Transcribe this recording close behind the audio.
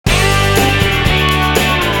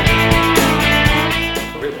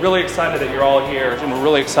really excited that you're all here, and we're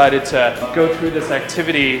really excited to go through this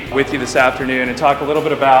activity with you this afternoon and talk a little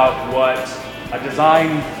bit about what a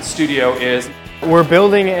design studio is. We're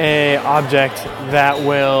building an object that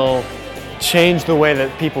will change the way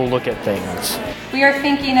that people look at things. We are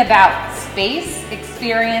thinking about space,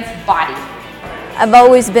 experience, body. I've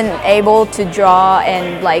always been able to draw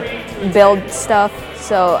and build stuff,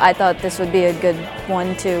 so I thought this would be a good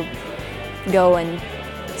one to go and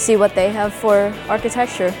see what they have for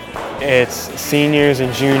architecture. It's seniors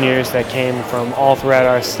and juniors that came from all throughout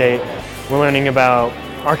our state. We're learning about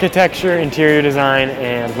architecture, interior design,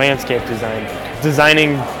 and landscape design.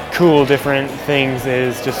 Designing cool different things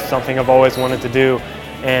is just something I've always wanted to do,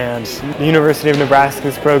 and the University of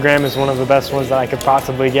Nebraska's program is one of the best ones that I could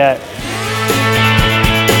possibly get.